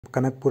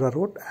Kanakpura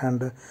Road,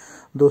 and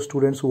those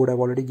students who would have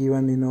already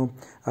given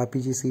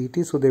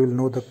Pgcet, so they will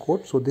know the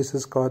code. So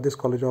this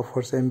college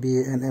offers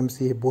MBA and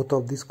MCA, both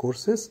of these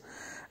courses,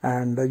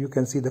 and you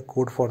can see the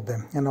code for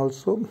them. And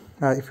also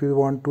if you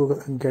want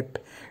to get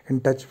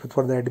in touch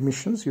for the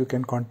admissions, you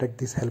can contact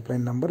this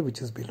helpline number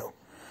which is below.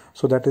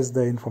 So that is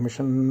the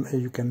information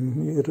you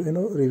can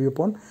review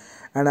upon.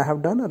 And I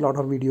have done a lot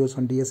of videos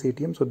on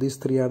DSATM. So these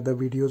three are the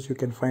videos you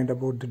can find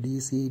about the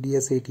DSCE,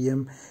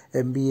 DSATM,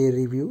 MBA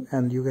review,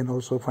 and you can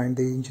also find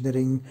the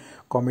engineering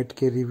Comet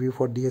K review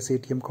for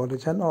DSATM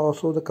college, and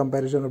also the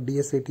comparison of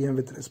DSATM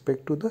with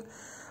respect to the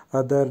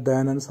other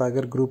Dayananda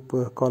Sagar group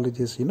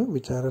colleges,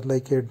 which are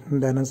like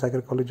Dayananda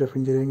Sagar College of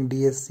Engineering,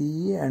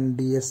 DSCE, and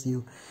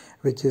DSU,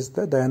 which is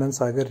the Dayananda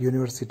Sagar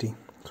University.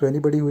 So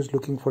anybody who is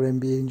looking for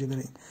MBA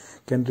engineering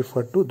can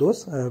refer to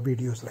those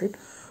videos, right?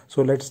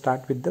 So let's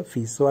start with the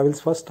fees. So I will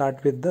first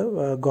start with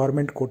the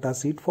government quota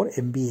seat for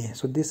MBA.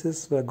 So this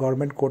is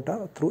government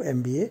quota through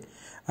MBA,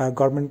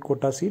 government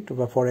quota seat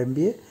for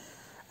MBA.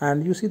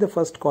 And you see the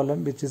first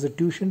column, which is a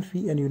tuition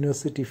fee and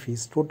university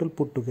fees. Total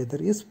put together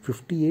is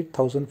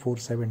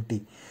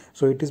 58,470.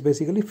 So it is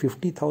basically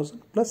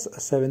 50,000 plus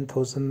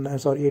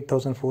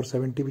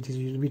 8,470, which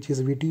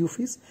is VTU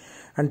fees,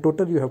 and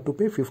total you have to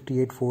pay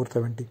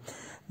 58,470.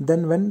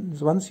 Then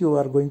once you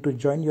are going to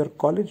join your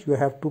college, you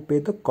have to pay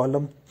the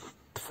column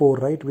 4,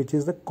 right, which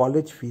is the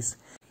college fees.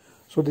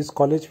 So this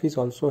college fees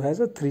also has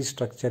a 3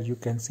 structure, you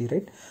can see,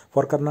 right?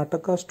 For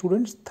Karnataka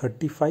students,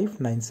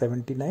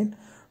 35,979.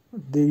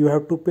 You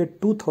have to pay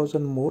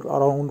 2,000 more,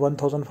 around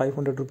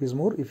 1,500 rupees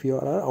more if you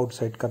are an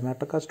outside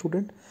Karnataka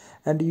student.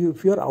 And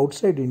if you are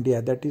outside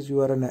India, that is you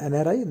are an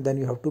NRI, then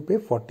you have to pay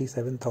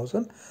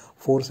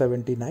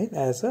 47,479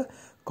 as a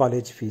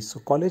college fee. So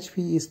college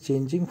fee is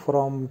changing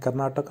from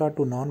Karnataka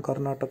to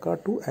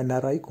non-Karnataka to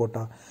NRI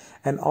quota,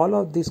 and all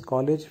of these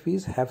college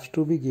fees have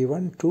to be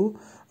given to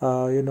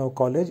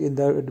college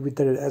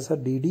as a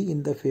DD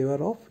in the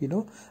favor of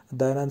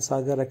Dayananda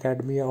Sagar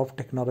Academy of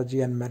Technology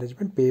and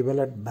Management,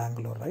 payable at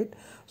Bangalore, right?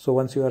 So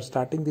once you are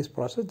starting this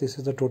process, this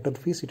is the total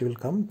fees it will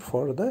come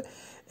for the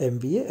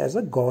MBA as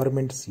a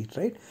government seat,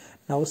 right?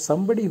 Now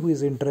somebody who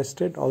is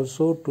interested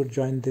also to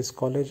join this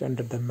college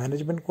under the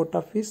management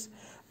quota fees,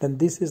 then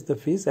this is the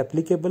fees.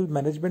 Applicable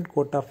management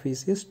quota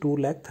fees is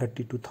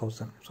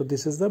 2,32,000. So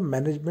this is the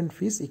management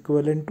fees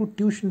equivalent to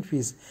tuition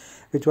fees,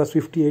 which was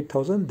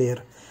 58,000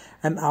 there.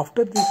 And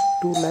after this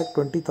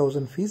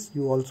 2,20,000 fees,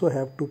 you also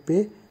have to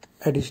pay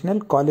additional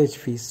college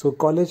fees. So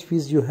college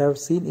fees you have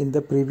seen in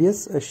the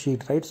previous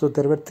sheet, right? So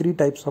there were 3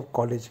 types of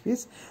college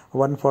fees: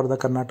 one for the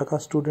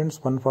Karnataka students,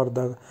 one for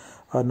the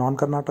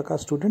non-Karnataka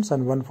students,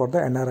 and one for the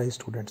NRI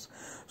students.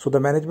 So the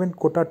management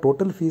quota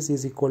total fees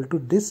is equal to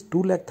this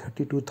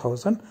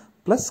 2,32,000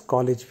 plus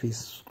college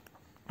fees.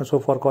 So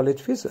for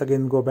college fees,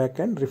 again go back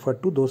and refer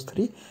to those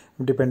 3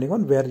 depending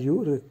on where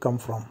you come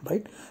from,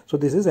 right? So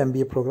this is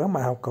MBA program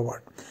I have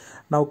covered.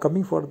 Now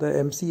coming for the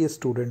MCA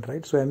student,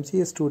 right? So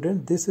MCA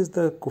student, this is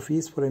the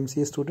fees for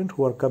MCA student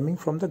who are coming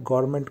from the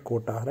government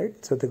quota, right?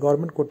 So the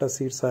government quota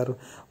seats are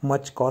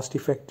much cost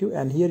effective,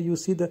 and here you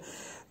see the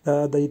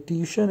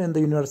tuition and the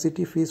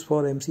university fees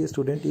for MCA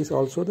student is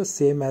also the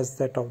same as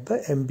that of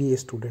the MBA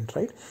student,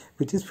 right?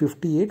 Which is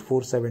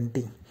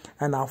 58,470.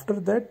 And after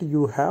that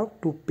you have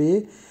to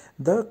pay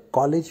the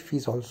college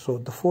fees also.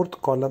 The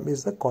 4th column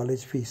is the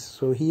college fees.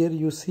 So here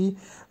you see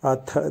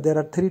there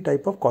are 3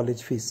 type of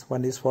college fees.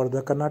 One is for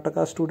the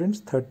Karnataka students,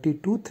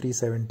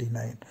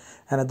 32,379.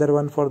 Another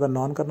one for the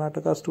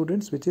non-Karnataka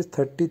students, which is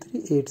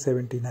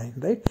 33,879,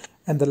 right?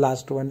 And the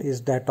last one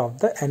is that of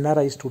the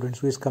NRI students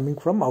who is coming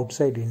from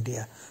outside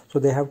India. So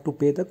they have to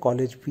pay the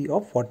college fee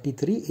of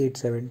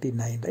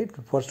 43,879, right?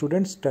 For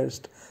students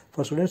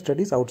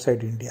studies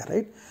outside India,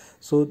 right?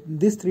 So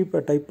this 3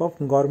 type of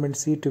government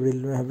seat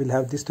will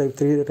have this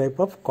 3 type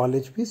of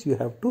college fees you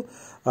have to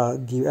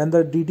give, and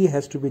the DD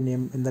has to be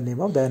named in the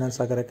name of Dayananda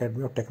Sagar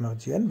Academy of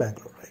Technology and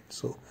Bangalore, right?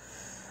 So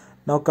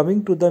now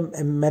coming to the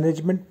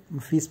management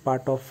fees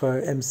part of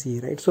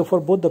MCA, right? So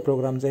for both the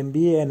programs,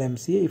 MBA and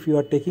MCA, if you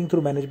are taking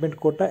through management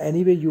quota,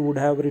 anyway you would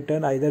have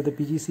written either the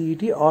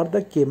Pgcet or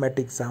the KMAT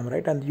exam,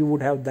 right? And you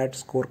would have that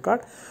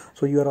scorecard.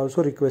 So you are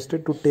also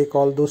requested to take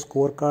all those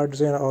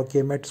scorecards or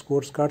KMAT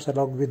scorecards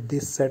along with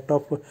this set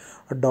of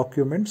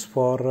documents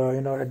for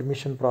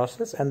admission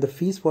process. And the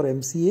fees for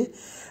MCA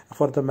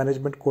for the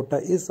management quota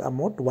is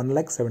about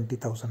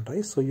 1,70,000,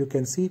 right? So you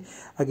can see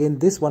again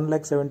this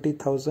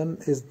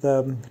 1,70,000 is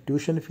the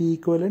tuition fee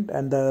equivalent,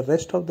 and the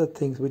rest of the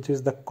things, which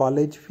is the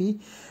college fee,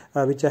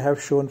 which I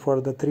have shown for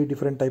the 3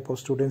 different type of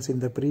students in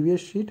the previous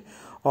sheet.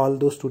 All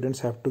those students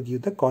have to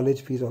give the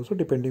college fees also,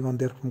 depending on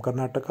their from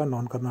Karnataka,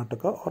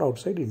 non-Karnataka, or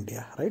outside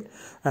India, right?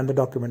 And the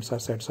documents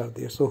sets are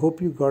there. So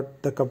hope you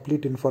got the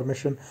complete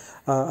information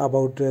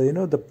about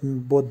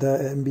both the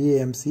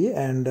MBA, MCA,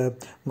 and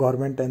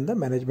government and the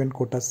management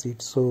quota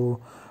seats. So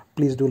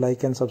please do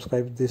like and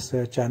subscribe this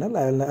channel.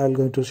 I'll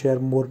going to share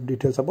more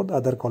details about the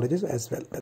other colleges as well.